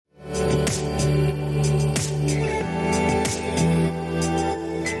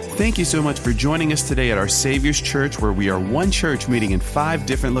Thank you so much for joining us today at our Savior's Church, where we are one church meeting in 5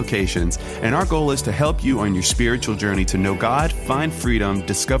 different locations. And our goal is to help you on your spiritual journey to know God, find freedom,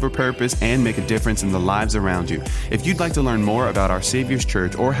 discover purpose, and make a difference in the lives around you. If you'd like to learn more about our Savior's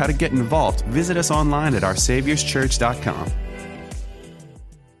Church or how to get involved, visit us online at oursaviorschurch.com.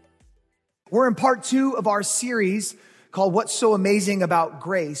 We're in part 2 of our series called What's So Amazing About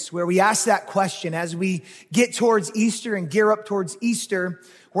Grace, where we ask that question as we get towards Easter and gear up towards Easter.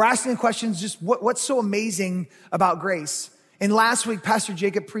 We're asking questions, just what's so amazing about grace? And last week, Pastor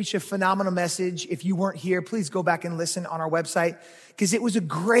Jacob preached a phenomenal message. If you weren't here, please go back and listen on our website, because it was a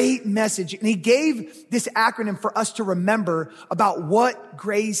great message. And he gave this acronym for us to remember about what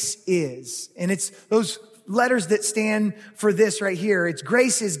grace is. And it's those letters that stand for this right here. It's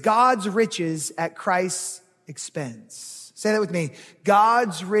grace is God's riches at Christ's expense. Say that with me.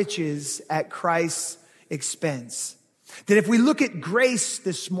 God's riches at Christ's expense. That if we look at grace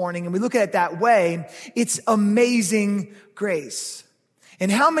this morning and we look at it that way, it's amazing grace. And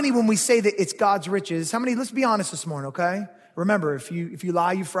how many, when we say that it's God's riches, how many, let's be honest this morning, okay? Remember, if you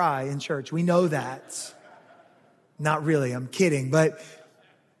lie, you fry in church. We know that. Not really, I'm kidding. But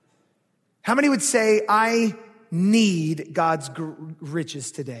how many would say, I need God's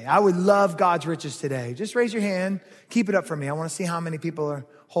riches today? I would love God's riches today. Just raise your hand. Keep it up for me. I want to see how many people are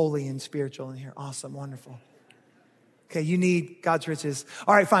holy and spiritual in here. Awesome, wonderful. Okay, you need God's riches.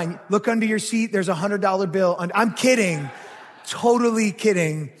 All right, fine. Look under your seat. There's a $100 bill. I'm kidding. Totally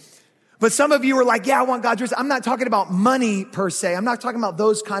kidding. But some of you are like, yeah, I want God's riches. I'm not talking about money per se. I'm not talking about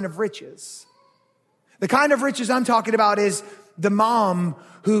those kind of riches. The kind of riches I'm talking about is the mom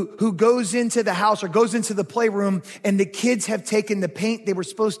who goes into the house or goes into the playroom and the kids have taken the paint they were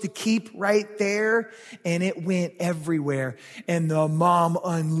supposed to keep right there and it went everywhere. And the mom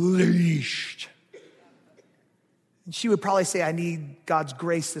unleashed. And she would probably say, I need God's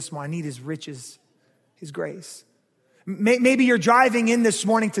grace this morning. I need his riches, his grace. Maybe you're driving in this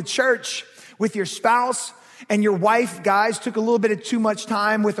morning to church with your spouse and your wife, guys, took a little bit of too much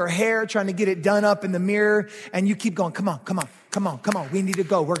time with her hair trying to get it done up in the mirror. And you keep going, come on. We need to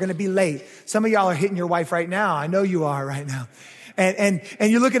go. We're going to be late. Some of y'all are hitting your wife right now. I know you are right now. And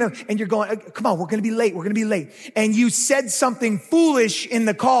you're looking at and you're going, come on, we're going to be late. And you said something foolish in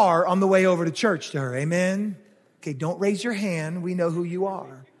the car on the way over to church to her. Amen. Okay, don't raise your hand. We know who you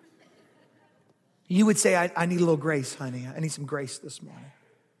are. You would say, I need a little grace, honey. I need some grace this morning.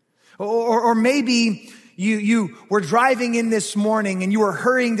 Or maybe you were driving in this morning and you were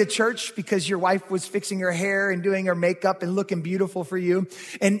hurrying to church because your wife was fixing her hair and doing her makeup and looking beautiful for you.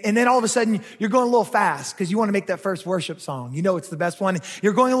 And then all of a sudden you're going a little fast because you want to make that first worship song. You know it's the best one.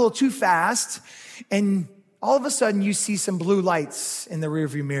 You're going a little too fast and all of a sudden you see some blue lights in the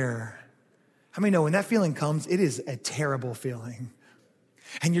rearview mirror. How many know when that feeling comes, it is a terrible feeling.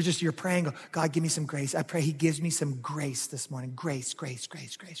 And you're praying, God, give me some grace. I pray he gives me some grace this morning. Grace.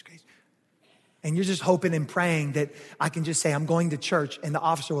 And you're just hoping and praying that I can just say, I'm going to church and the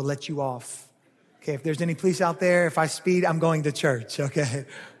officer will let you off. Okay, if there's any police out there, if I speed, I'm going to church, okay?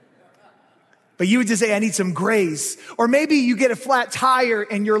 But you would just say, I need some grace. Or maybe you get a flat tire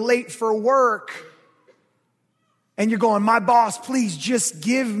and you're late for work. And you're going, my boss, please just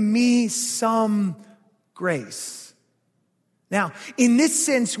give me some grace. Now, in this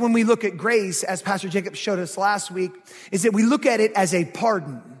sense, when we look at grace, as Pastor Jacob showed us last week, is that we look at it as a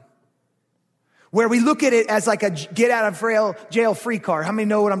pardon. Where we look at it as like a get out of jail free card. How many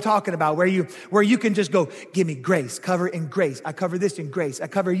know what I'm talking about? Where you can just go, give me grace, cover in grace. I cover this in grace. I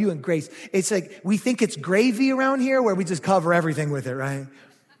cover you in grace. It's like, we think it's gravy around here where we just cover everything with it, right?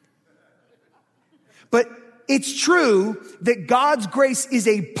 But it's true that God's grace is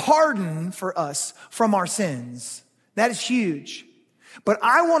a pardon for us from our sins. That is huge. But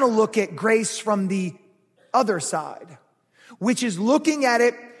I want to look at grace from the other side, which is looking at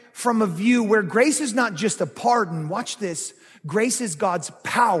it from a view where grace is not just a pardon. Watch this. Grace is God's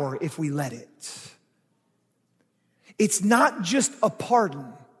power if we let it. It's not just a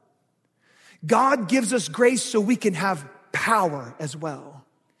pardon. God gives us grace so we can have power as well.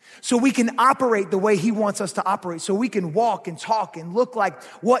 So we can operate the way he wants us to operate. So we can walk and talk and look like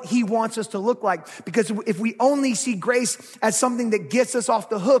what he wants us to look like. Because if we only see grace as something that gets us off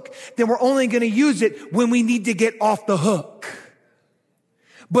the hook, then we're only going to use it when we need to get off the hook.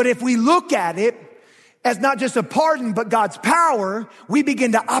 But if we look at it as not just a pardon, but God's power, we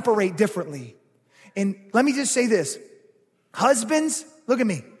begin to operate differently. And let me just say this. Husbands, look at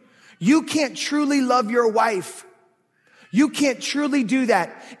me. You can't truly love your wife. You can't truly do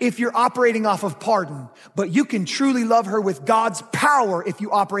that if you're operating off of pardon, but you can truly love her with God's power if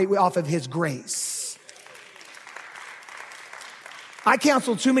you operate off of his grace. I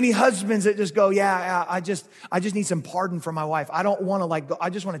counsel too many husbands that just go, yeah, I just need some pardon from my wife. I don't want to I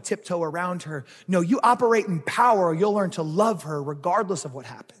just want to tiptoe around her. No, you operate in power. You'll learn to love her regardless of what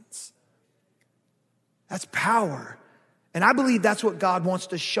happens. That's power. And I believe that's what God wants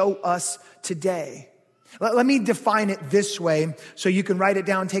to show us today. Let me define it this way so you can write it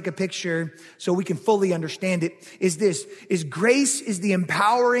down, take a picture so we can fully understand it. Is grace is the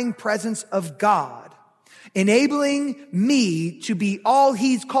empowering presence of God, enabling me to be all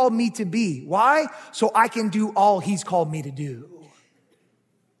he's called me to be. Why? So I can do all he's called me to do.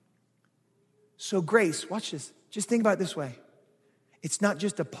 So grace, watch this. Just think about it this way. It's not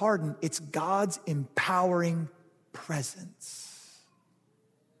just a pardon, it's God's empowering presence.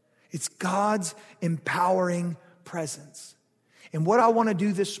 It's God's empowering presence. And what I want to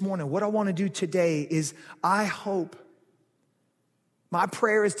do this morning, what I want to do today is I hope, my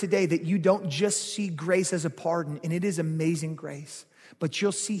prayer is today that you don't just see grace as a pardon, and it is amazing grace, but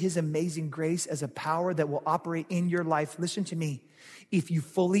you'll see his amazing grace as a power that will operate in your life. Listen to me, if you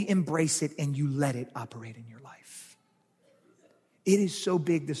fully embrace it and you let it operate in your life. It is so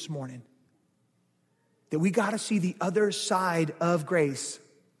big this morning that we got to see the other side of grace.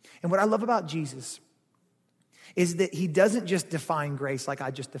 And what I love about Jesus is that he doesn't just define grace like I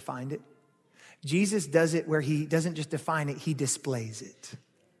just defined it. Jesus does it where he doesn't just define it, he displays it.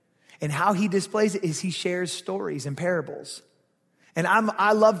 And how he displays it is he shares stories and parables. And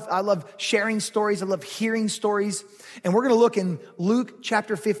I love sharing stories. I love hearing stories. And we're going to look in Luke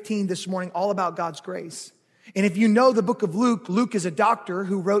chapter 15 this morning, all about God's grace. And if you know the book of Luke, Luke is a doctor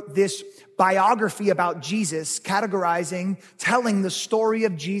who wrote this biography about Jesus, telling the story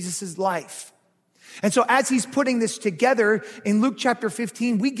of Jesus' life. And so as he's putting this together in Luke chapter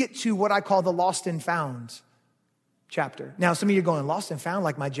 15, we get to what I call the lost and found chapter. Now, some of you are going, lost and found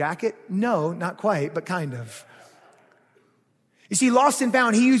like my jacket? No, not quite, but kind of. You see, lost and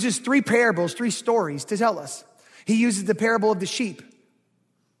found, he uses three parables, three stories to tell us. He uses the parable of the sheep,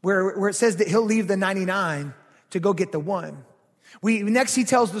 where it says that he'll leave the 99 to go get the one. Next, he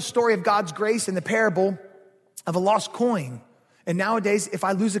tells the story of God's grace in the parable of a lost coin. And nowadays, if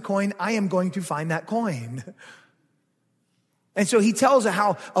I lose a coin, I am going to find that coin. And so he tells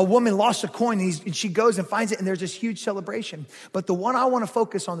how a woman lost a coin and she goes and finds it and there's this huge celebration. But the one I want to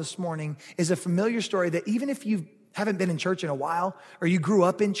focus on this morning is a familiar story that even if you haven't been in church in a while, or you grew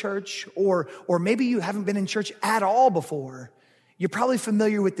up in church, or maybe you haven't been in church at all before, you're probably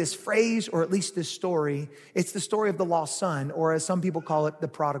familiar with this phrase, or at least this story. It's the story of the lost son, or as some people call it, the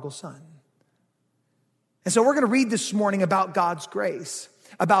prodigal son. And so we're going to read this morning about God's grace,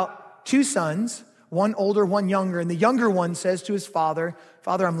 about two sons, one older, one younger. And the younger one says to his father,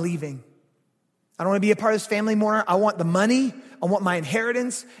 Father, I'm leaving. I don't want to be a part of this family more. I want the money. I want my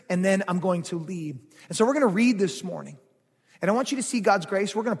inheritance. And then I'm going to leave. And so we're going to read this morning. And I want you to see God's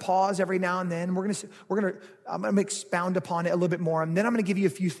grace. We're going to pause every now and then. I'm going to expound upon it a little bit more. And then I'm going to give you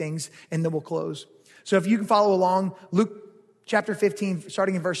a few things and then we'll close. So if you can follow along, Luke chapter 15,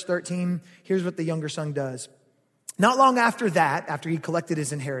 starting in verse 13, here's what the younger son does. Not long after that, after he collected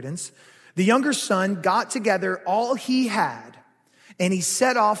his inheritance, the younger son got together all he had and he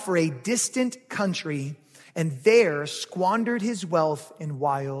set off for a distant country and there squandered his wealth in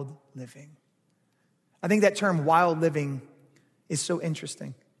wild living. I think that term wild living is so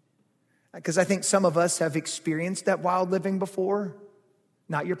interesting because I think some of us have experienced that wild living before.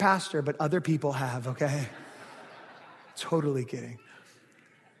 Not your pastor, but other people have, okay? Totally kidding.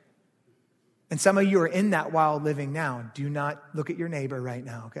 And some of you are in that wild living now. Do not look at your neighbor right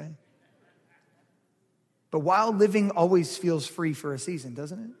now, okay? But wild living always feels free for a season,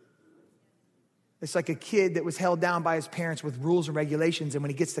 doesn't it? It's like a kid that was held down by his parents with rules and regulations, and when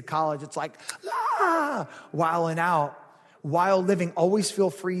he gets to college, it's like, wilding out. Wild living always feel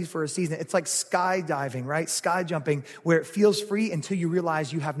free for a season. It's like skydiving, right? Sky jumping, where it feels free until you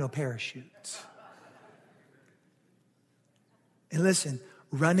realize you have no parachute. And listen,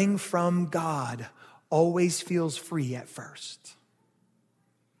 running from God always feels free at first.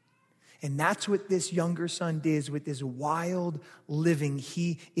 And that's what this younger son did with this wild living.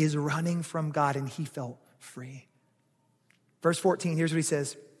 He is running from God and he felt free. Verse 14, here's what he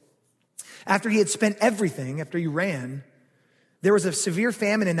says. After he had spent everything, after he ran, there was a severe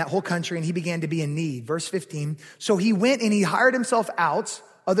famine in that whole country and he began to be in need. Verse 15, so he went and he hired himself out.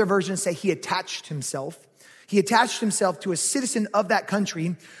 Other versions say he attached himself. He attached himself to a citizen of that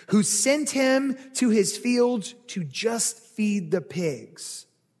country who sent him to his fields to just feed the pigs.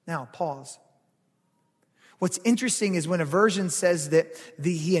 Now, pause. What's interesting is when a version says that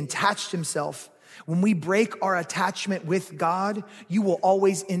he attached himself, when we break our attachment with God, you will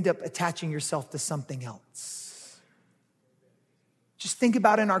always end up attaching yourself to something else. Just think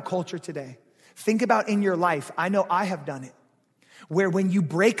about in our culture today. Think about in your life. I know I have done it. Where when you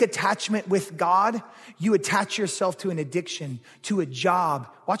break attachment with God, you attach yourself to an addiction, to a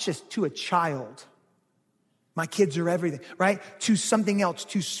job. Watch this, to a child. My kids are everything, right? To something else,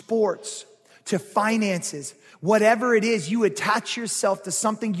 to sports, to finances. Whatever it is, you attach yourself to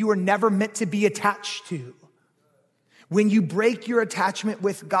something you were never meant to be attached to. When you break your attachment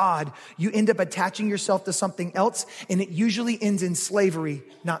with God, you end up attaching yourself to something else, and it usually ends in slavery,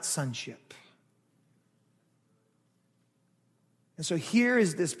 not sonship. And so here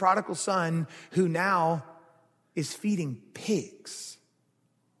is this prodigal son who now is feeding pigs.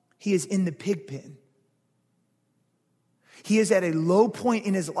 He is in the pig pen. He is at a low point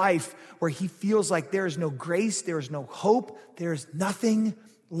in his life where he feels like there is no grace, there is no hope, there is nothing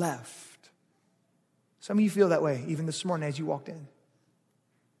left. Some of you feel that way even this morning as you walked in.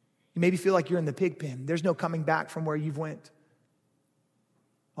 You maybe feel like you're in the pig pen. There's no coming back from where you've went.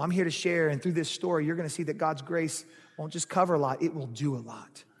 Well, I'm here to share, and through this story, you're going to see that God's grace won't just cover a lot, it will do a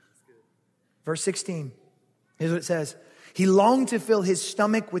lot. Verse 16, here's what it says. He longed to fill his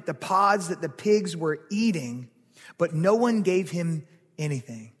stomach with the pods that the pigs were eating, but no one gave him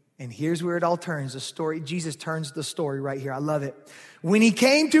anything. And here's where it all turns. The story, Jesus turns the story right here. I love it. When he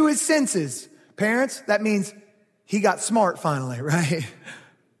came to his senses, parents, that means he got smart finally, right?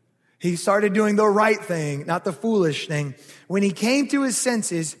 He started doing the right thing, not the foolish thing. When he came to his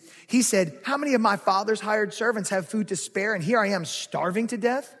senses, he said, how many of my father's hired servants have food to spare? And here I am starving to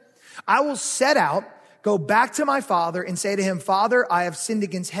death. I will set out, go back to my father and say to him, Father, I have sinned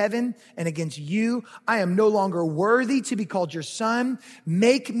against heaven and against you. I am no longer worthy to be called your son.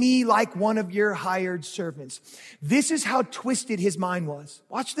 Make me like one of your hired servants. This is how twisted his mind was.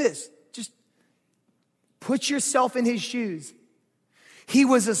 Watch this. Just put yourself in his shoes. He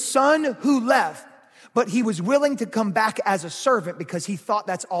was a son who left, but he was willing to come back as a servant because he thought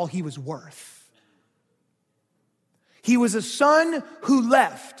that's all he was worth. He was a son who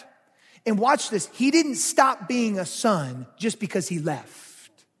left. And watch this. He didn't stop being a son just because he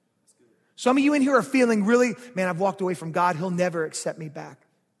left. Some of you in here are feeling really, man, I've walked away from God. He'll never accept me back.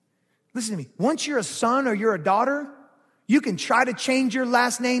 Listen to me. Once you're a son or you're a daughter, you can try to change your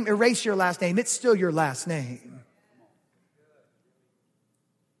last name, erase your last name. It's still your last name.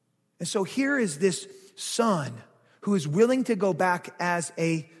 And so here is this son who is willing to go back as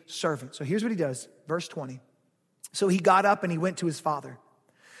a servant. So here's what he does. Verse 20. So he got up and he went to his father.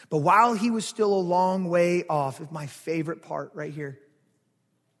 But while he was still a long way off, my favorite part right here.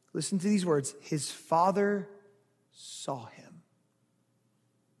 Listen to these words. His father saw him.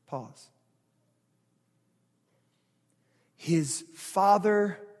 Pause. His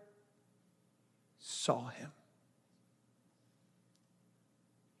father saw him.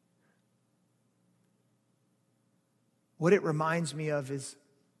 What it reminds me of is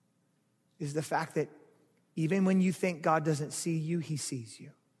the fact that even when you think God doesn't see you, he sees you.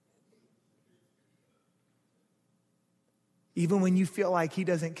 Even when you feel like he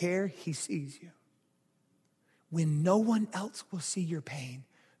doesn't care, he sees you. When no one else will see your pain,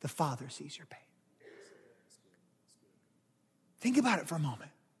 the Father sees your pain. Think about it for a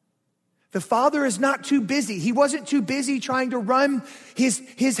moment. The Father is not too busy. He wasn't too busy trying to run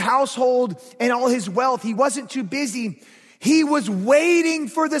his household and all his wealth. He wasn't too busy. He was waiting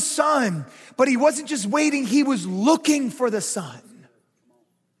for the Son, but he wasn't just waiting. He was looking for the Son.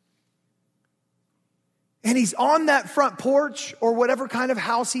 And he's on that front porch or whatever kind of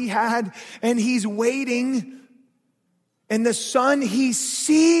house he had, and he's waiting. And the Son, he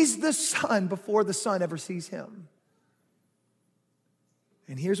sees the Son before the Son ever sees him.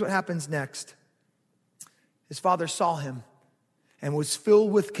 And here's what happens next. His father saw him and was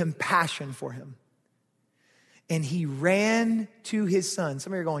filled with compassion for him. And he ran to his son.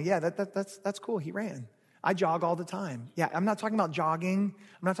 Some of you are going, yeah, that's cool. He ran. I jog all the time. Yeah, I'm not talking about jogging.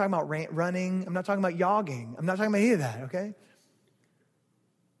 I'm not talking about running. I'm not talking about jogging. I'm not talking about any of that, okay?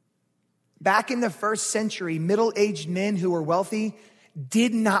 Back in the first century, middle-aged men who were wealthy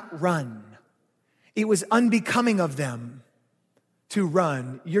did not run. It was unbecoming of them to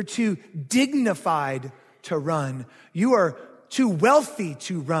run. You're too dignified to run. You are too wealthy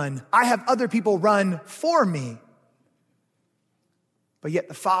to run. I have other people run for me. But yet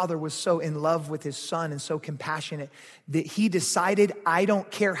the father was so in love with his son and so compassionate that he decided, I don't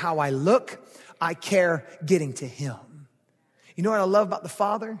care how I look, I care getting to him. You know what I love about the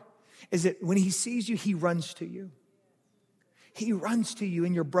father? Is that when he sees you, he runs to you. He runs to you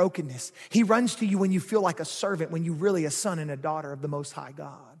in your brokenness. He runs to you when you feel like a servant, when you're really a son and a daughter of the Most High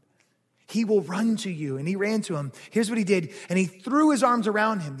God. He will run to you. And he ran to him. Here's what he did. And he threw his arms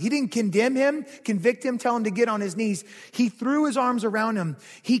around him. He didn't condemn him, convict him, tell him to get on his knees. He threw his arms around him.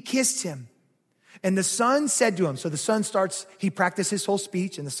 He kissed him. And the son said to him, so the son he practiced his whole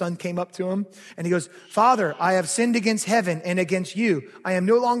speech, and the son came up to him and he goes, Father, I have sinned against heaven and against you. I am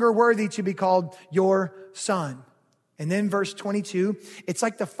no longer worthy to be called your son. And then verse 22, it's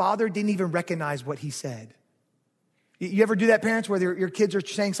like the father didn't even recognize what he said. You ever do that, parents, where your kids are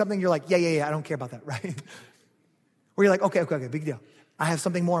saying something, you're like, yeah, I don't care about that, right? Where you're like, okay, big deal. I have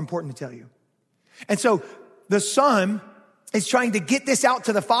something more important to tell you. And so the son is trying to get this out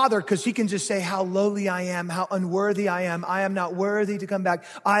to the father because he can just say how lowly I am, how unworthy I am. I am not worthy to come back.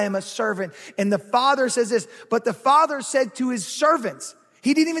 I am a servant. And the father says this, but the father said to his servants,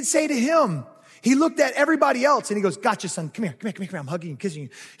 he didn't even say to him. He looked at everybody else and he goes, gotcha, son. Come here. I'm hugging you, kissing you.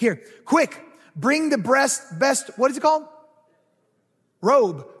 Here, quick. Bring the best, what is it called?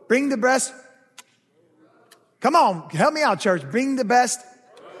 Robe. Bring the best. Come on, help me out, church. Bring the best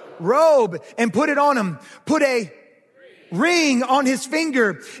robe and put it on him. Put a ring on his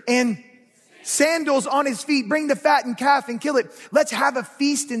finger and sandals on his feet. Bring the fattened calf and kill it. Let's have a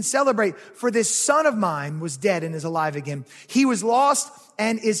feast and celebrate. For this son of mine was dead and is alive again. He was lost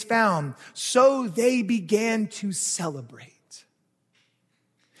and is found. So they began to celebrate.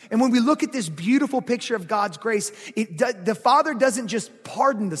 And when we look at this beautiful picture of God's grace, the Father doesn't just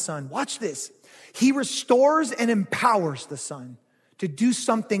pardon the Son. Watch this. He restores and empowers the Son to do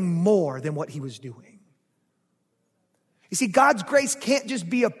something more than what he was doing. You see, God's grace can't just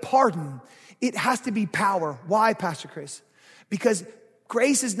be a pardon. It has to be power. Why, Pastor Chris? Because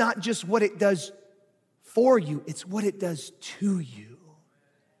grace is not just what it does for you, it's what it does to you.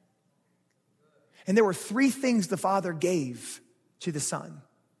 And there were 3 things the Father gave to the Son.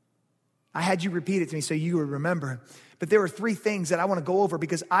 I had you repeat it to me so you would remember. But there are 3 things that I want to go over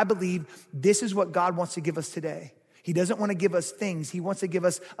because I believe this is what God wants to give us today. He doesn't want to give us things. He wants to give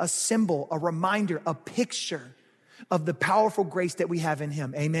us a symbol, a reminder, a picture of the powerful grace that we have in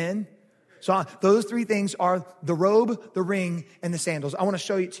him. Amen? So those 3 things are the robe, the ring, and the sandals. I want to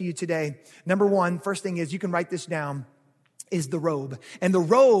show it to you today. Number 1, first thing is, you can write this down, is the robe. And the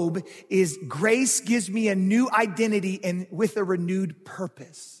robe is grace gives me a new identity and with a renewed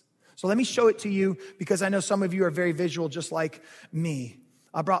purpose. So let me show it to you because I know some of you are very visual just like me.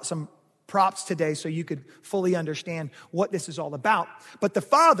 I brought some props today so you could fully understand what this is all about. But the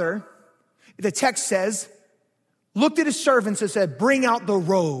father, the text says, looked at his servants and said, bring out the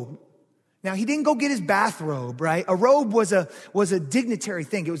robe. Now, he didn't go get his bathrobe, right? A robe was a dignitary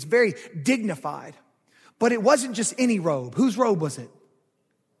thing. It was very dignified. But it wasn't just any robe. Whose robe was it?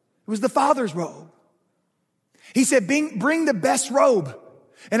 It was the father's robe. He said, bring the best robe.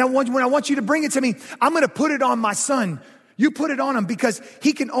 And when I want you to bring it to me, I'm going to put it on my son. You put it on him because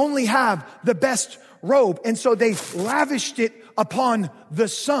he can only have the best robe. And so they lavished it upon the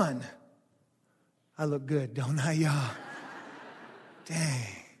son. I look good, don't I, y'all? Dang.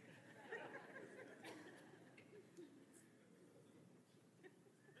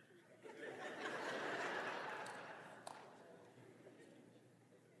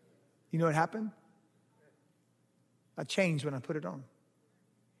 You know what happened? I changed when I put it on.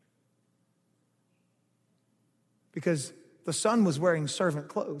 Because the son was wearing servant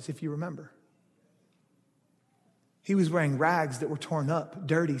clothes, if you remember. He was wearing rags that were torn up,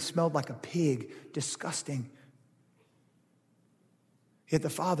 dirty, smelled like a pig, disgusting. Yet the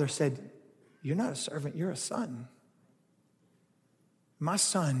father said, you're not a servant, you're a son. My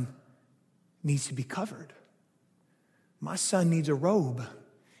son needs to be covered. My son needs a robe.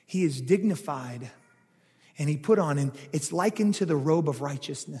 He is dignified. And he put on, and it's likened to the robe of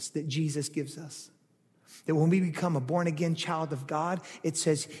righteousness that Jesus gives us. That when we become a born-again child of God, it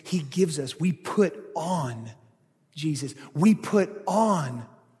says he gives us, we put on Jesus. We put on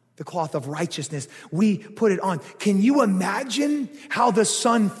the cloth of righteousness. We put it on. Can you imagine how the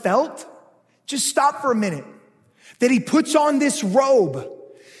son felt? Just stop for a minute. That he puts on this robe,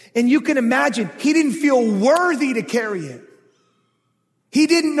 and you can imagine he didn't feel worthy to carry it. He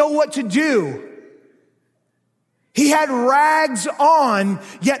didn't know what to do. He had rags on,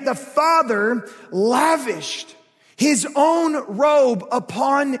 yet the father lavished his own robe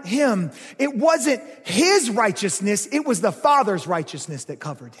upon him. It wasn't his righteousness, it was the father's righteousness that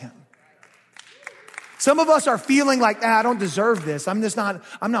covered him. Some of us are feeling like, I don't deserve this. I'm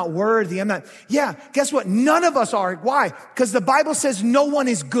not worthy. Yeah, guess what? None of us are. Why? Because the Bible says no one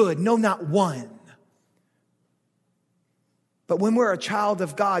is good. No, not one. But when we're a child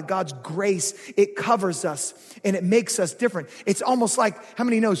of God, God's grace, it covers us and it makes us different. It's almost like, how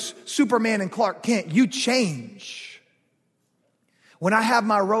many know Superman and Clark Kent? You change. When I have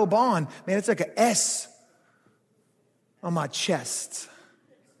my robe on, man, it's like an S on my chest.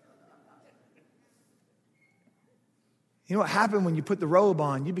 You know what happened when you put the robe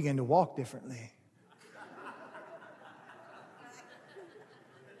on? You begin to walk differently.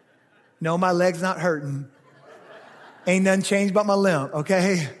 No, my leg's not hurting. Ain't nothing changed but my limp,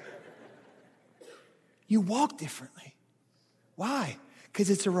 okay? You walk differently. Why?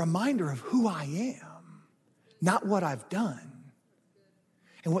 Because it's a reminder of who I am, not what I've done.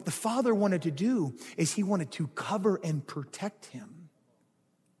 And what the Father wanted to do is he wanted to cover and protect him.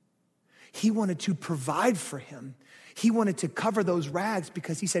 He wanted to provide for him. He wanted to cover those rags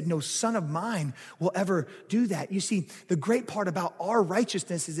because he said, no son of mine will ever do that. You see, the great part about our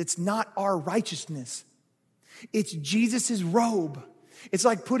righteousness is it's not our righteousness. It's Jesus's robe. It's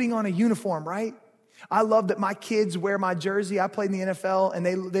like putting on a uniform, right? I love that my kids wear my jersey. I played in the NFL and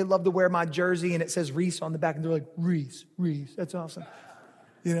they love to wear my jersey and it says Reis on the back and they're like, Reis, that's awesome.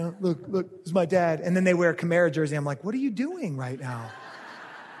 You know, look, it's my dad. And then they wear a Camaro jersey. I'm like, what are you doing right now?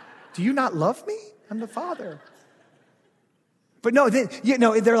 Do you not love me? I'm the Father. But no,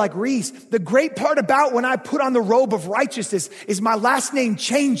 they're like, Reis. The great part about when I put on the robe of righteousness is my last name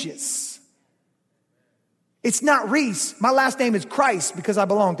changes. It's not Reis. My last name is Christ because I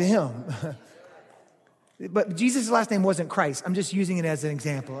belong to him. But Jesus' last name wasn't Christ. I'm just using it as an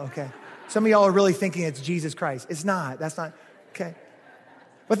example, okay? Some of y'all are really thinking it's Jesus Christ. It's not. That's not, okay?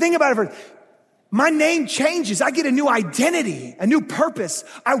 But think about it first. My name changes. I get a new identity, a new purpose.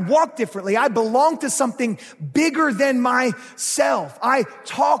 I walk differently. I belong to something bigger than myself. I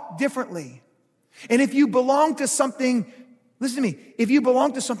talk differently. And if you belong to something, listen to me, if you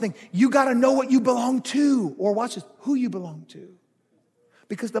belong to something, you got to know what you belong to, or watch this, who you belong to.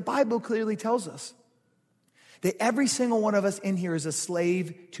 Because the Bible clearly tells us that every single one of us in here is a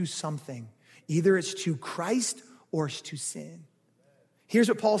slave to something. Either it's to Christ or it's to sin. Here's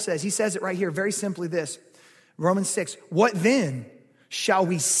what Paul says. He says it right here, very simply this. Romans 6, what then? Shall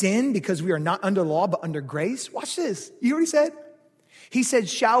we sin because we are not under law but under grace? Watch this. You hear what he said? He said,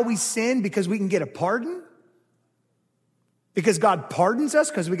 shall we sin because we can get a pardon? Because God pardons us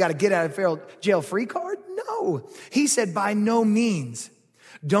because we got to get out of jail free card? No. He said, by no means.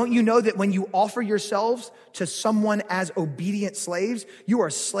 Don't you know that when you offer yourselves to someone as obedient slaves, you are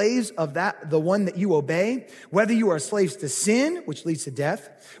slaves of the one that you obey, whether you are slaves to sin, which leads to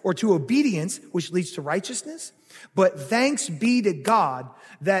death, or to obedience, which leads to righteousness? But thanks be to God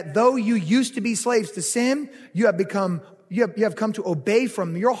that though you used to be slaves to sin, you have come to obey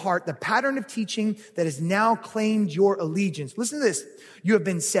from your heart the pattern of teaching that has now claimed your allegiance. Listen to this. You have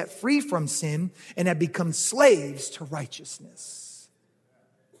been set free from sin and have become slaves to righteousness.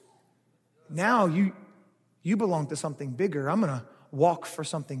 Now you belong to something bigger. I'm going to walk for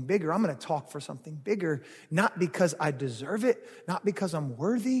something bigger. I'm going to talk for something bigger, not because I deserve it, not because I'm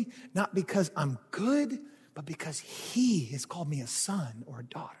worthy, not because I'm good, but because he has called me a son or a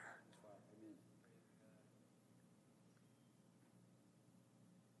daughter.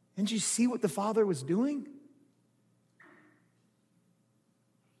 Didn't you see what the Father was doing?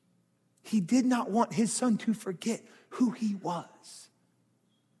 He did not want his son to forget who he was.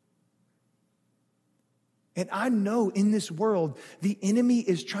 And I know in this world, the enemy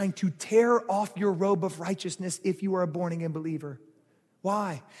is trying to tear off your robe of righteousness if you are a born-again believer.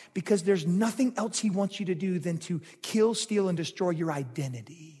 Why? Because there's nothing else he wants you to do than to kill, steal, and destroy your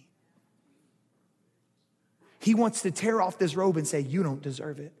identity. He wants to tear off this robe and say, you don't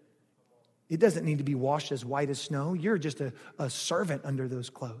deserve it. It doesn't need to be washed as white as snow. You're just a servant under those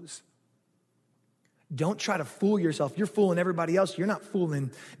clothes. Don't try to fool yourself. You're fooling everybody else. You're not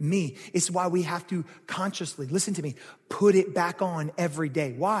fooling me. It's why we have to consciously, listen to me, put it back on every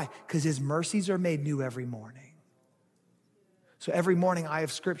day. Why? Because his mercies are made new every morning. So every morning I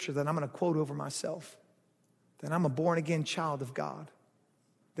have scripture that I'm going to quote over myself, that I'm a born-again child of God,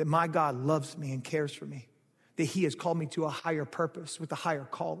 that my God loves me and cares for me, that he has called me to a higher purpose with a higher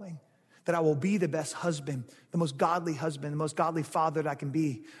calling, that I will be the best husband, the most godly father that I can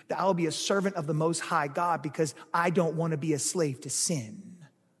be, that I will be a servant of the Most High God because I don't want to be a slave to sin.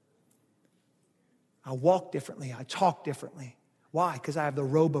 I walk differently. I talk differently. Why? Because I have the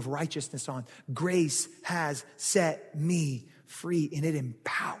robe of righteousness on. Grace has set me free and it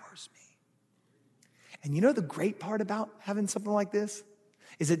empowers me. And you know the great part about having something like this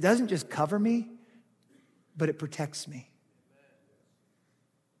is it doesn't just cover me, but it protects me.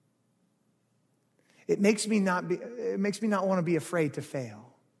 It makes me not want to be afraid to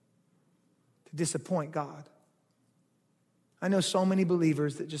fail, to disappoint God. I know so many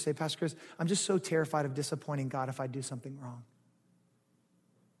believers that just say, Pastor Chris, I'm just so terrified of disappointing God if I do something wrong.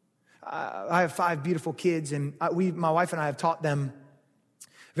 I have 5 beautiful kids, and my wife and I have taught them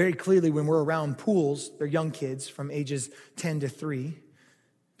Very clearly, when we're around pools, they're young kids from ages 10 to 3.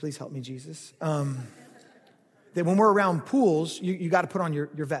 Please help me, Jesus. That when we're around pools, you got to put on your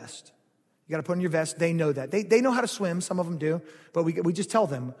vest. You got to put on your vest. They know that. They know how to swim. Some of them do. But we just tell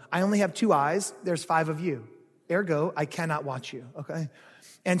them, I only have 2 eyes. There's 5 of you. Ergo, I cannot watch you, okay?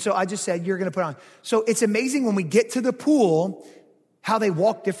 And so I just said, you're going to put on. So it's amazing when we get to the pool, how they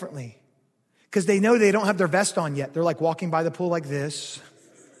walk differently. Because they know they don't have their vest on yet. They're like walking by the pool like this.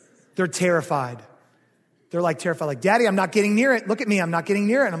 They're terrified. They're like terrified, like, Daddy, I'm not getting near it. Look at me, I'm not getting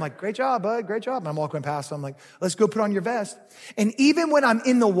near it. And I'm like, great job, bud, great job. And I'm walking past them, I'm like, let's go put on your vest. And even when I'm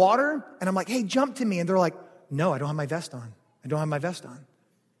in the water and I'm like, hey, jump to me. And they're like, no, I don't have my vest on. I don't have my vest on.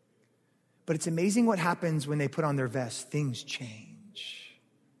 But it's amazing what happens when they put on their vest. Things change.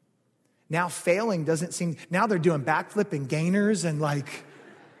 Now failing doesn't seem, now they're doing backflip and gainers and like,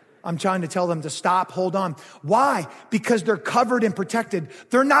 I'm trying to tell them to stop, hold on. Why? Because they're covered and protected.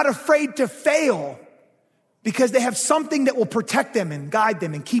 They're not afraid to fail. Because they have something that will protect them and guide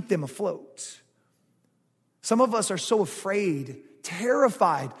them and keep them afloat. Some of us are so afraid,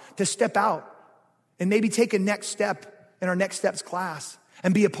 terrified to step out and maybe take a next step in our Next Steps class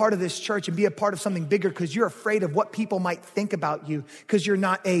and be a part of this church and be a part of something bigger because you're afraid of what people might think about you because you're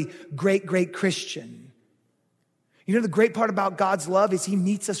not a great Christian. You know, the great part about God's love is he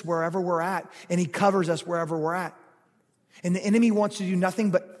meets us wherever we're at and he covers us wherever we're at. And the enemy wants to do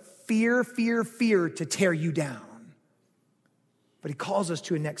nothing but fear to tear you down. But he calls us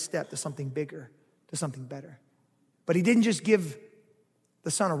to a next step, to something bigger, to something better. But he didn't just give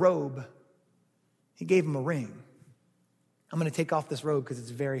the son a robe. He gave him a ring. I'm going to take off this robe because it's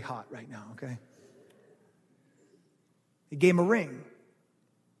very hot right now, okay? He gave him a ring.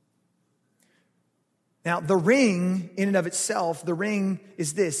 Now, the ring in and of itself, the ring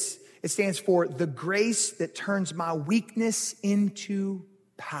is this. It stands for the grace that turns my weakness into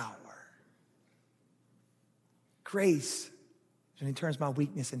power. Grace, and it turns my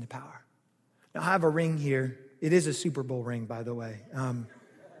weakness into power. Now, I have a ring here. It is a Super Bowl ring, by the way.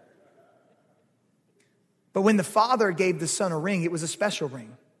 But when the Father gave the Son a ring, it was a special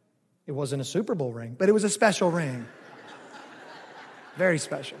ring. It wasn't a Super Bowl ring, but it was a special ring. Very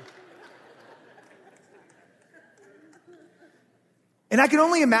special. And I can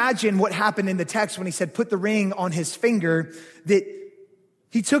only imagine what happened in the text when he said, put the ring on his finger, that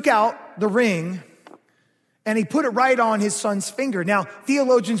he took out the ring and he put it right on his son's finger. Now,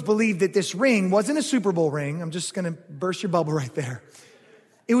 theologians believe that this ring wasn't a Super Bowl ring. I'm just going to burst your bubble right there.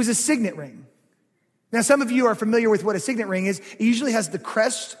 It was a signet ring. Now, some of you are familiar with what a signet ring is. It usually has the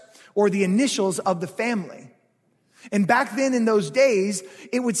crest or the initials of the family. And back then in those days,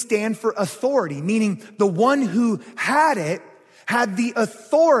 it would stand for authority, meaning the one who had it had the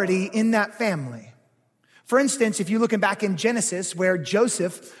authority in that family. For instance, if you're looking back in Genesis where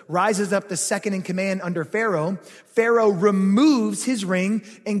Joseph rises up the second in command under Pharaoh, Pharaoh removes his ring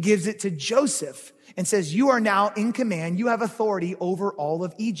and gives it to Joseph and says, you are now in command. You have authority over all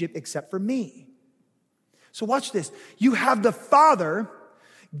of Egypt except for me. So watch this. You have the Father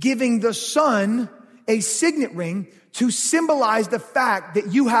giving the Son a signet ring to symbolize the fact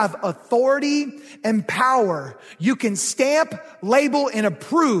that you have authority and power. You can stamp, label, and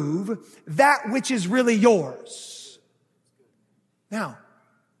approve that which is really yours. Now,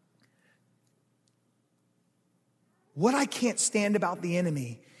 what I can't stand about the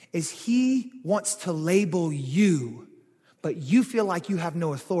enemy is he wants to label you, but you feel like you have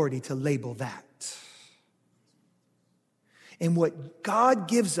no authority to label that. And what God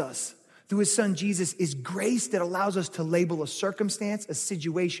gives us through his son Jesus is grace that allows us to label a circumstance, a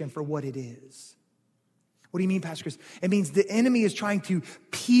situation for what it is. What do you mean, Pastor Chris? It means the enemy is trying to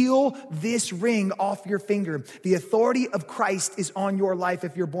peel this ring off your finger. The authority of Christ is on your life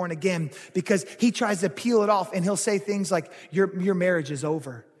if you're born again, because he tries to peel it off and he'll say things like, your marriage is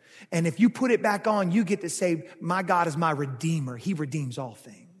over. And if you put it back on, you get to say, my God is my redeemer. He redeems all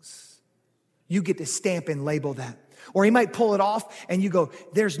things. You get to stamp and label that. Or he might pull it off and you go,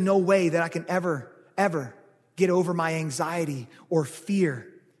 there's no way that I can ever get over my anxiety or fear.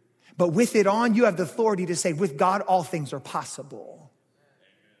 But with it on, you have the authority to say, with God, all things are possible.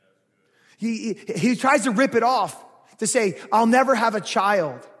 He tries to rip it off to say, I'll never have a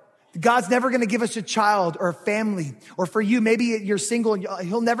child. God's never going to give us a child or a family. Or for you, maybe you're single and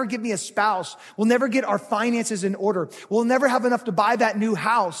he'll never give me a spouse. We'll never get our finances in order. We'll never have enough to buy that new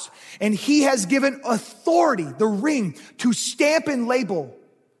house. And he has given authority, the ring, to stamp and label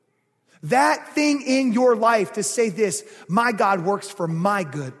that thing in your life to say this, my God works for my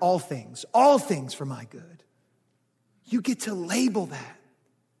good, all things for my good. You get to label that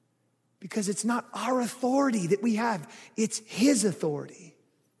because it's not our authority that we have. It's his authority.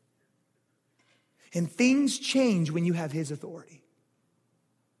 And things change when you have his authority.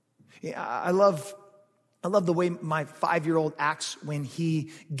 Yeah, I love the way my 5-year-old acts when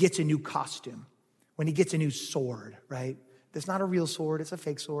he gets a new costume, when he gets a new sword, right? That's not a real sword, it's a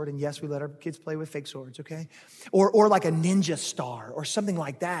fake sword. And yes, we let our kids play with fake swords, okay? Or like a ninja star or something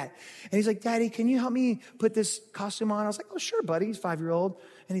like that. And he's like, Daddy, can you help me put this costume on? I was like, oh, sure, buddy. He's 5-year-old.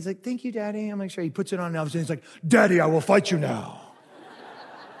 And he's like, thank you, Daddy. I'm like, sure. He puts it on and he's like, Daddy, I will fight you now.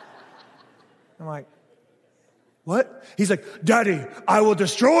 I'm like, what? He's like, Daddy, I will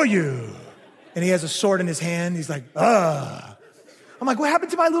destroy you. And he has a sword in his hand. He's like, ah. I'm like, what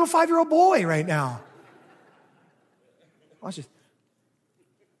happened to my little 5-year-old boy right now? Watch this.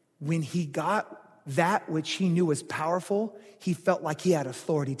 When he got that which he knew was powerful, he felt like he had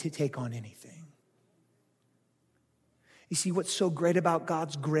authority to take on anything. You see, what's so great about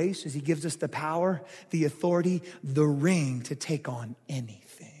God's grace is he gives us the power, the authority, the ring to take on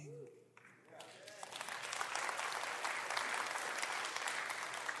anything.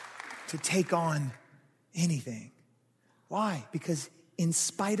 To take on anything. Why? Because in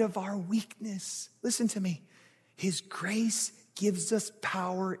spite of our weakness, listen to me, his grace gives us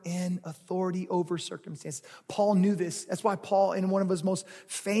power and authority over circumstances. Paul knew this. That's why Paul, in one of his most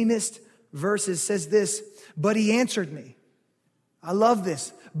famous verses, says this, but he answered me. I love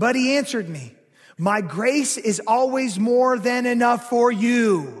this. But he answered me, my grace is always more than enough for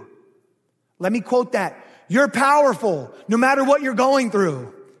you. Let me quote that. You're powerful no matter what you're going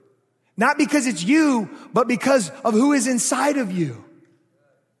through. Not because it's you, but because of who is inside of you.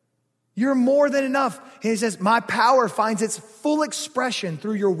 You're more than enough. And he says, my power finds its full expression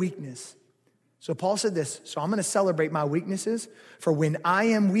through your weakness. So Paul said this, so I'm going to celebrate my weaknesses. For when I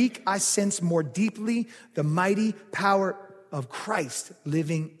am weak, I sense more deeply the mighty power of Christ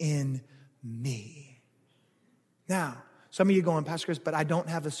living in me. Now, some of you going, Pastor Chris, but I don't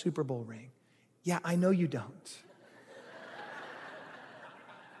have a Super Bowl ring. Yeah, I know you don't.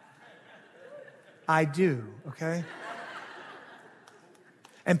 I do, okay?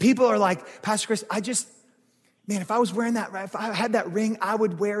 And people are like, Pastor Chris, if I was wearing that, if I had that ring, I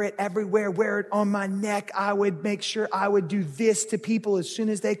would wear it everywhere, wear it on my neck. I would make sure I would do this to people as soon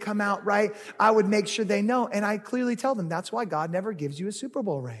as they come out, right? I would make sure they know. And I clearly tell them, that's why God never gives you a Super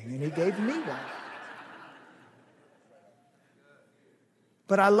Bowl ring. And he gave me one.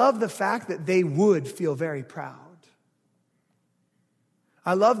 But I love the fact that they would feel very proud.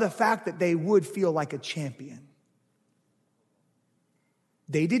 I love the fact that they would feel like a champion.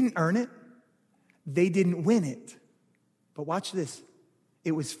 They didn't earn it. They didn't win it. But watch this.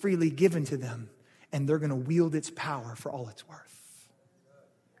 It was freely given to them, and they're going to wield its power for all it's worth.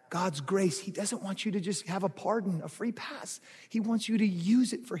 God's grace, he doesn't want you to just have a pardon, a free pass. He wants you to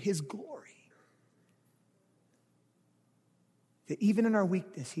use it for his glory. That even in our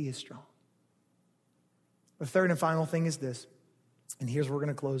weakness, he is strong. The third and final thing is this. And here's where we're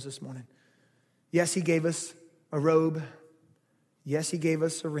going to close this morning. Yes, he gave us a robe. Yes, he gave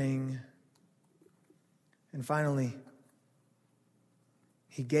us a ring. And finally,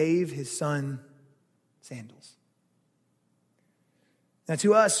 he gave his son sandals. Now,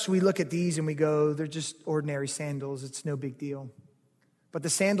 to us, we look at these and we go, they're just ordinary sandals. It's no big deal. But the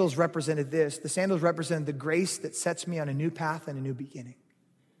sandals represented this. The sandals represented the grace that sets me on a new path and a new beginning.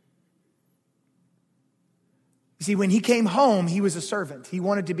 You see, when he came home, he was a servant. He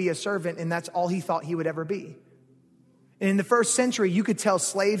wanted to be a servant, and that's all he thought he would ever be. And in the first century, you could tell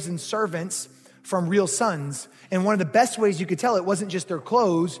slaves and servants from real sons. And one of the best ways you could tell it wasn't just their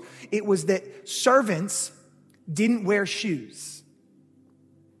clothes. It was that servants didn't wear shoes.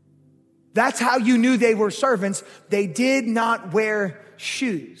 That's how you knew they were servants. They did not wear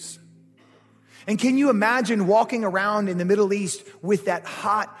shoes. And can you imagine walking around in the Middle East with that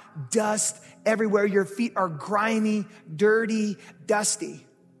hot dust everywhere? Your feet are grimy, dirty, dusty.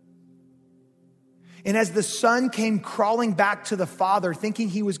 And as the son came crawling back to the father, thinking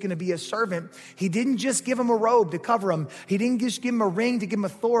he was going to be a servant, he didn't just give him a robe to cover him. He didn't just give him a ring to give him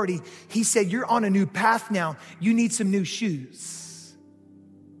authority. He said, you're on a new path now. You need some new shoes.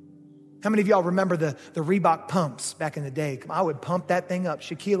 How many of y'all remember the Reebok pumps back in the day? I would pump that thing up.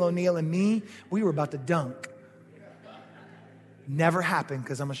 Shaquille O'Neal and me, we were about to dunk. Never happened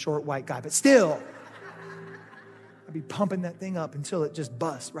because I'm a short white guy, but still, I'd be pumping that thing up until it just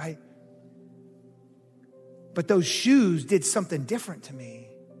busts, right? But those shoes did something different to me.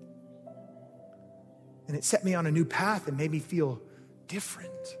 And it set me on a new path and made me feel different.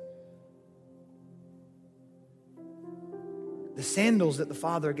 The sandals that the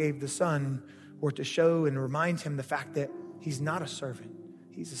father gave the son were to show and remind him the fact that he's not a servant,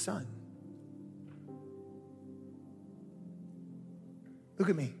 he's a son. Look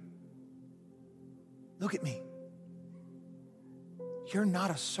at me. Look at me. You're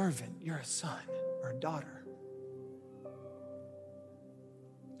not a servant, you're a son or a daughter.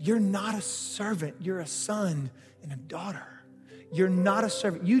 You're not a servant, you're a son and a daughter. You're not a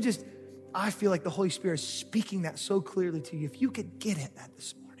servant. I feel like the Holy Spirit is speaking that so clearly to you. If you could get at that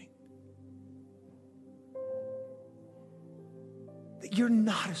this morning. That you're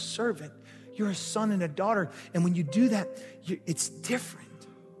not a servant, you're a son and a daughter. And when you do that, it's different.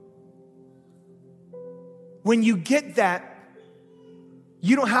 When you get that,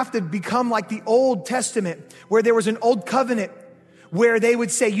 you don't have to become like the Old Testament, where there was an old covenant where they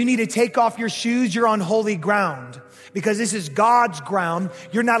would say, you need to take off your shoes, you're on holy ground. Because this is God's ground.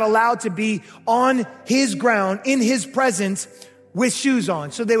 You're not allowed to be on his ground, in his presence, with shoes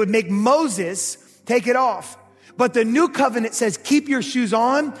on. So they would make Moses take it off. But the new covenant says, keep your shoes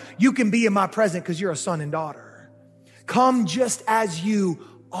on. You can be in my presence because you're a son and daughter. Come just as you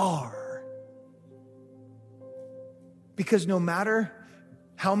are. Because no matter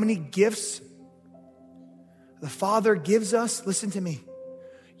how many gifts the Father gives us, listen to me.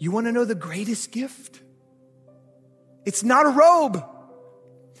 You want to know the greatest gift? It's not a robe.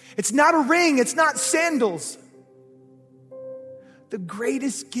 It's not a ring. It's not sandals. The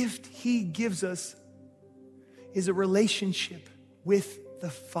greatest gift he gives us is a relationship with the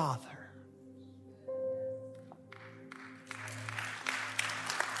Father.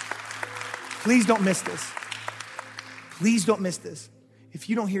 Please don't miss this. Please don't miss this. If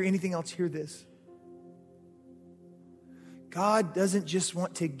you don't hear anything else, hear this. God doesn't just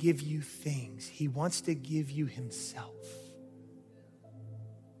want to give you things. He wants to give you himself.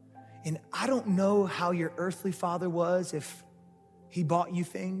 And I don't know how your earthly father was, if he bought you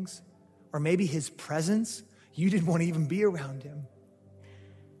things, or maybe his presence, you didn't want to even be around him.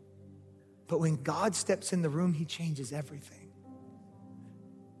 But when God steps in the room, he changes everything.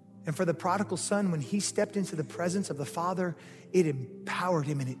 And for the prodigal son, when he stepped into the presence of the Father, it empowered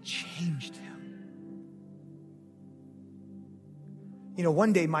him and it changed him. You know,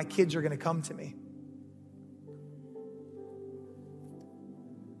 one day my kids are going to come to me.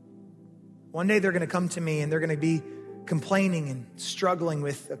 One day they're going to come to me and they're going to be complaining and struggling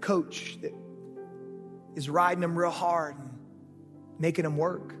with a coach that is riding them real hard and making them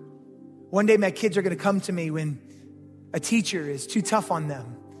work. One day my kids are going to come to me when a teacher is too tough on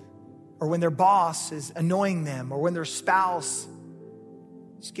them, or when their boss is annoying them, or when their spouse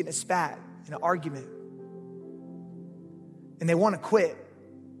is getting a spat in an argument and they want to quit.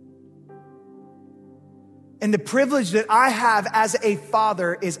 And the privilege that I have as a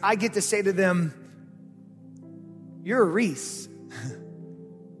father is I get to say to them, you're a Reis.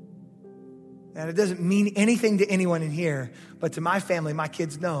 And it doesn't mean anything to anyone in here, but to my family, my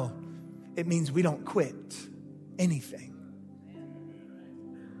kids know, it means we don't quit anything.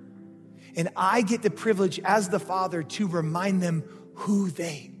 And I get the privilege as the father to remind them who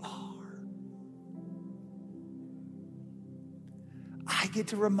they are. I get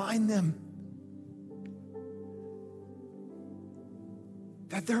to remind them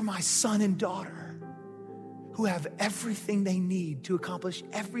that they're my son and daughter who have everything they need to accomplish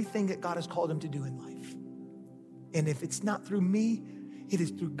everything that God has called them to do in life. And if it's not through me, it is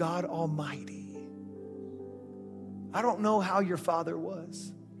through God Almighty. I don't know how your father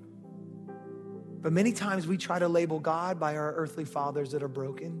was, but many times we try to label God by our earthly fathers that are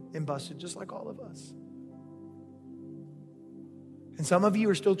broken and busted, just like all of us. And some of you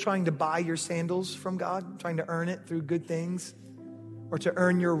are still trying to buy your sandals from God, trying to earn it through good things, or to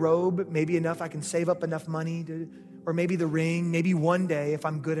earn your robe, maybe enough, I can save up enough money to, or maybe the ring, maybe one day if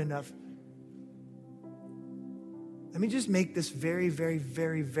I'm good enough. Let me just make this very, very,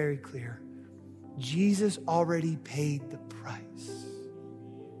 very, very clear. Jesus already paid the price.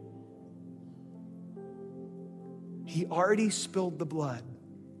 He already spilled the blood.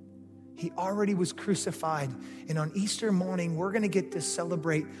 He already was crucified. And on Easter morning, we're going to get to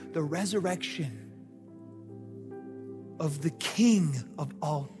celebrate the resurrection of the King of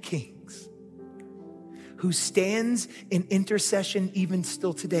all kings, who stands in intercession even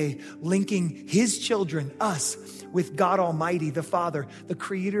still today, linking his children, us, with God Almighty, the Father, the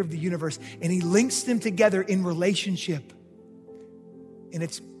creator of the universe. And he links them together in relationship. And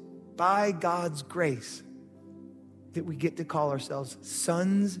it's by God's grace that we get to call ourselves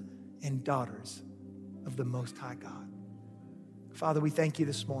sons and daughters of the Most High God. Father, we thank you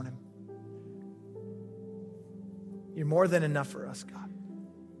this morning. You're more than enough for us, God.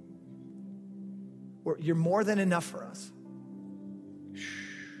 You're more than enough for us.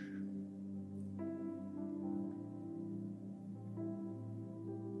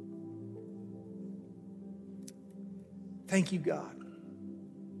 Thank you, God,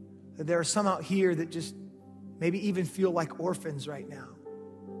 that there are some out here that just maybe even feel like orphans right now.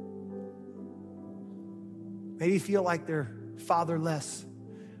 Maybe feel like they're fatherless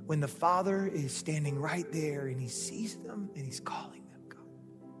when the Father is standing right there and he sees them and he's calling them, God.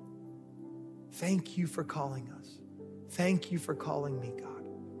 Thank you for calling us. Thank you for calling me, God.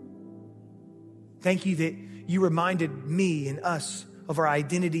 Thank you that you reminded me and us of our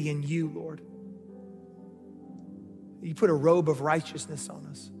identity in you, Lord. You put a robe of righteousness on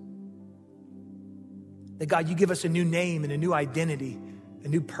us. That God, you give us a new name and a new identity, a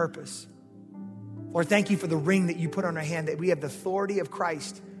new purpose. Lord, thank you for the ring that you put on our hand, that we have the authority of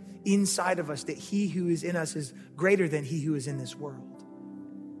Christ inside of us, that he who is in us is greater than he who is in this world.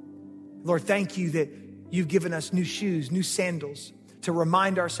 Lord, thank you that you've given us new shoes, new sandals, to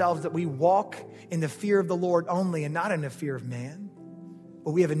remind ourselves that we walk in the fear of the Lord only and not in the fear of man.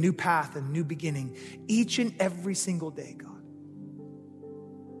 But we have a new path, a new beginning each and every single day, God.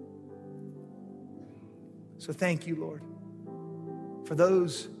 So thank you, Lord, for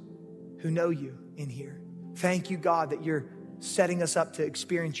those who know you in here. Thank you, God, that you're setting us up to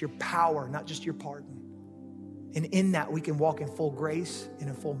experience your power, not just your pardon. And in that, we can walk in full grace and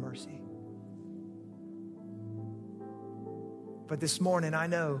in full mercy. But this morning, I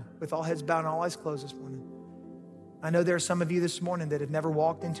know, with all heads bowed and all eyes closed this morning, I know there are some of you this morning that have never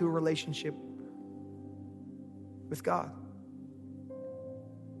walked into a relationship with God.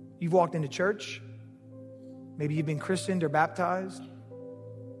 You've walked into church. Maybe you've been christened or baptized.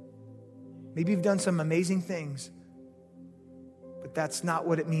 Maybe you've done some amazing things, but that's not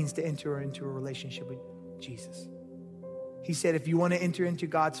what it means to enter into a relationship with Jesus. He said, if you want to enter into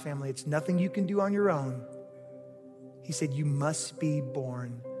God's family, it's nothing you can do on your own. He said, you must be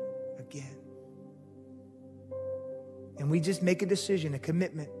born again. And we just make a decision, a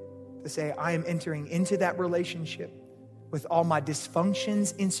commitment to say, I am entering into that relationship with all my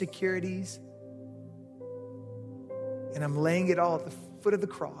dysfunctions, insecurities, and I'm laying it all at the foot of the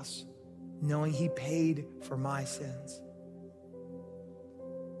cross, knowing he paid for my sins.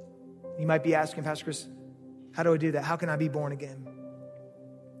 You might be asking, Pastor Chris, how do I do that? How can I be born again?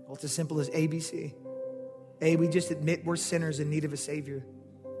 Well, it's as simple as ABC. A, we just admit we're sinners in need of a Savior.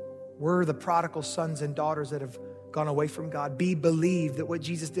 We're the prodigal sons and daughters that have gone away from God. B, believe that what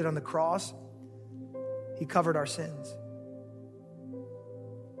Jesus did on the cross, he covered our sins.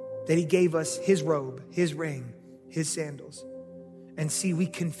 That he gave us his robe, his ring, his sandals. And C, we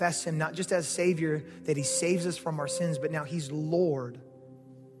confess him not just as Savior, that he saves us from our sins, but now he's Lord.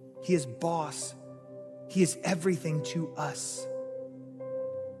 He is boss. He is everything to us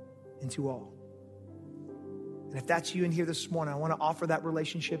and to all. And if that's you in here this morning, I want to offer that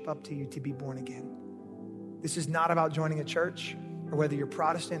relationship up to you to be born again. This is not about joining a church, or whether you're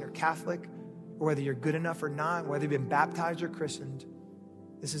Protestant or Catholic, or whether you're good enough or not, whether you've been baptized or christened.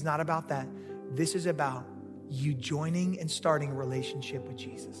 This is not about that. This is about you joining and starting a relationship with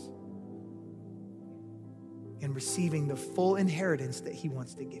Jesus and receiving the full inheritance that he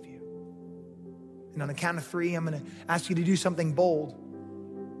wants to give you. And on the count of 3, I'm going to ask you to do something bold,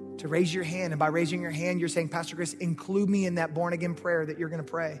 to raise your hand. And by raising your hand, you're saying, Pastor Chris, include me in that born again prayer that you're going to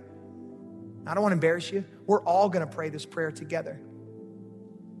pray. I don't want to embarrass you. We're all going to pray this prayer together.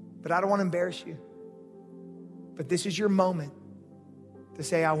 But I don't want to embarrass you. But this is your moment to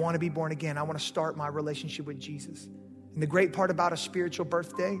say, I want to be born again. I want to start my relationship with Jesus. And the great part about a spiritual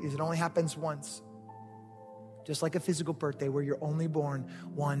birthday is it only happens once. Just like a physical birthday where you're only born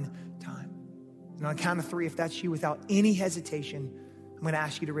one time. And on the count of 3, if that's you, without any hesitation, I'm going to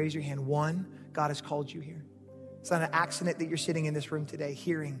ask you to raise your hand. 1, God has called you here. It's not an accident that you're sitting in this room today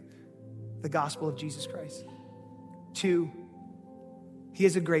hearing the gospel of Jesus Christ. 2, he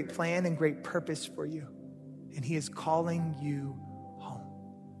has a great plan and great purpose for you. And he is calling you home.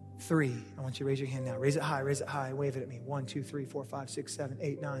 3, I want you to raise your hand now. Raise it high, wave it at me. 1, 2, 3, 4, 5, 6, 7,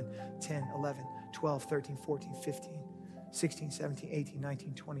 8, 9, 10, 11, 12, 13, 14, 15, 16, 17, 18,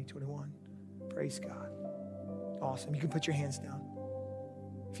 19, 20, 21. Praise God. Awesome. You can put your hands down.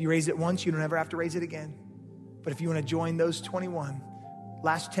 If you raise it once, you don't ever have to raise it again. But if you want to join those 21,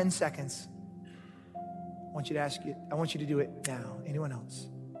 last 10 seconds, I want you to do it now. Anyone else?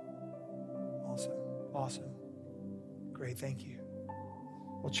 Awesome. Great, thank you.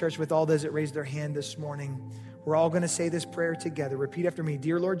 Well, church, with all those that raised their hand this morning, we're all going to say this prayer together. Repeat after me.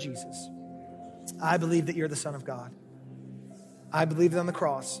 Dear Lord Jesus, I believe that you're the Son of God. I believe that on the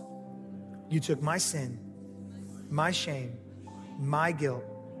cross, you took my sin, my shame, my guilt,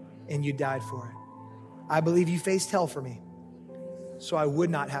 and you died for it. I believe you faced hell for me, so I would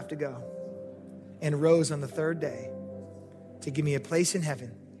not have to go, and rose on the 3rd day to give me a place in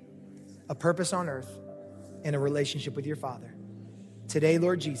heaven, a purpose on earth, and a relationship with your Father. Today,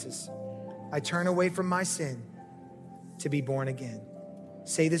 Lord Jesus, I turn away from my sin to be born again.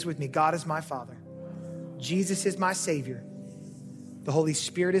 Say this with me. God is my Father. Jesus is my Savior. The Holy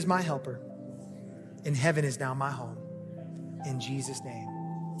Spirit is my helper. And heaven is now my home. In Jesus' name,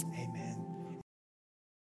 amen.